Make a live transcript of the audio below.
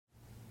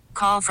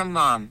call from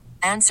mom.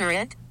 Answer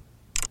it.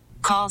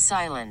 Call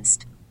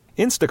silenced.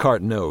 Instacart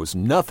knows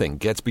nothing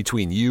gets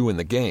between you and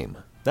the game.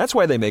 That's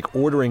why they make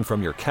ordering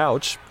from your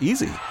couch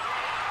easy.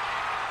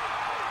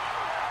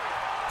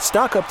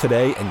 Stock up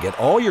today and get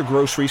all your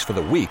groceries for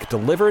the week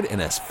delivered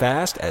in as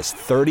fast as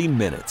 30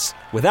 minutes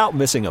without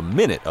missing a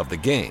minute of the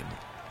game.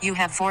 You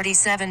have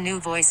 47 new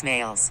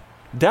voicemails.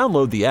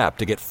 Download the app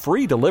to get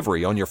free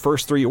delivery on your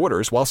first 3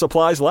 orders while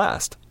supplies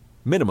last.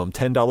 Minimum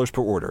 $10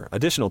 per order.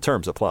 Additional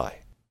terms apply.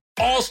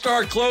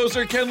 All-star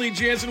closer Kenley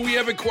Jansen, we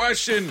have a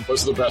question.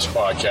 What's the best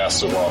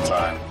podcast of all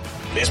time?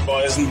 Baseball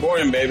isn't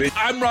boring, baby.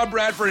 I'm Rob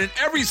Bradford, and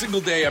every single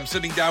day I'm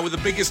sitting down with the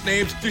biggest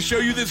names to show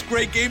you this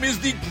great game is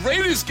the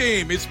greatest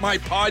game. It's my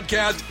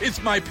podcast.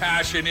 It's my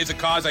passion. It's a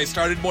cause I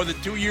started more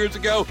than 2 years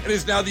ago and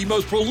is now the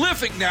most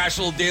prolific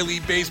national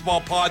daily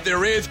baseball pod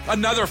there is.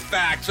 Another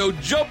fact, so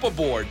jump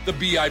aboard the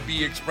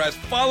BIB Express.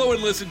 Follow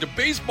and listen to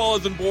Baseball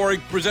Isn't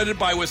Boring, presented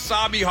by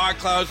Wasabi Hot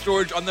Cloud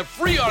Storage on the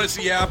free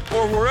Odyssey app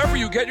or wherever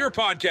you get your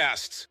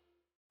podcasts.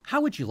 How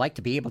would you like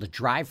to be able to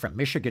drive from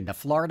Michigan to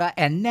Florida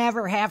and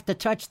never have to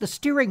touch the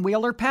steering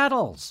wheel or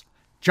pedals?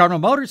 General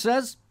Motors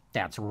says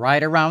that's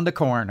right around the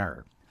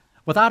corner.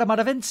 With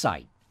Automotive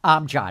Insight,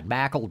 I'm John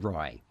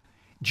McElroy.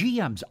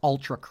 GM's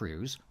Ultra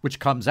Cruise, which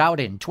comes out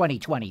in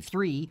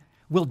 2023,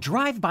 will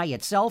drive by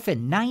itself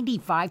in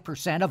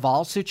 95% of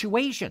all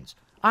situations,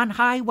 on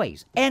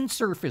highways and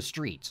surface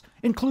streets,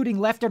 including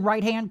left and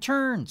right-hand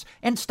turns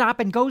and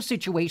stop-and-go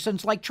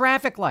situations like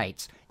traffic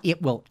lights.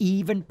 It will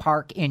even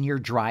park in your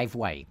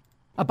driveway.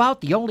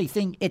 About the only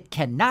thing it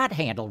cannot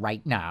handle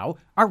right now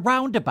are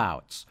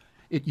roundabouts.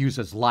 It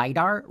uses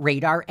LiDAR,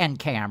 radar, and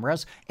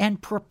cameras,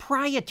 and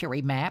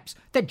proprietary maps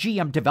that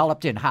GM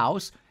developed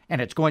in-house, and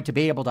it's going to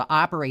be able to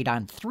operate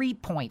on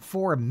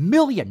 3.4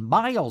 million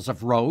miles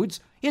of roads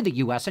in the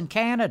U.S. and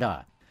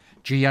Canada.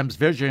 GM's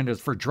vision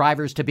is for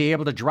drivers to be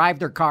able to drive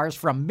their cars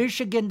from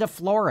Michigan to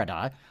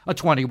Florida, a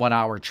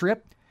 21-hour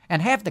trip,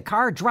 and have the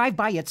car drive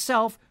by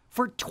itself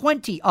for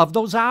 20 of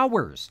those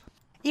hours.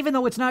 Even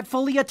though it's not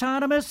fully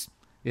autonomous,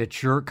 it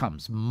sure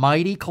comes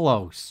mighty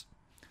close.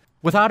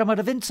 With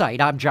Automotive Insight,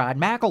 I'm John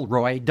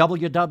McElroy,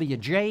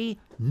 WWJ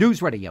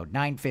News Radio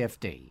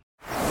 950.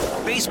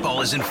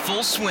 Baseball is in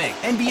full swing.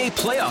 NBA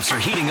playoffs are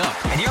heating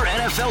up, and your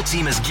NFL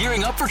team is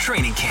gearing up for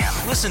training camp.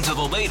 Listen to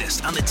the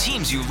latest on the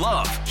teams you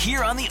love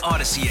here on the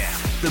Odyssey app.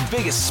 The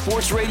biggest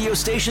sports radio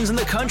stations in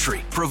the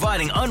country,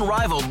 providing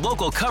unrivaled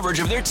local coverage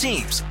of their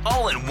teams,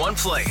 all in one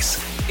place.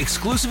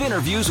 Exclusive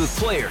interviews with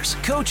players,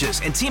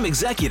 coaches, and team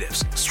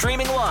executives,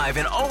 streaming live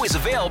and always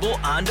available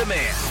on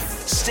demand.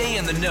 Stay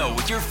in the know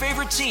with your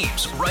favorite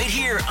teams right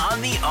here on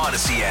the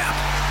Odyssey app.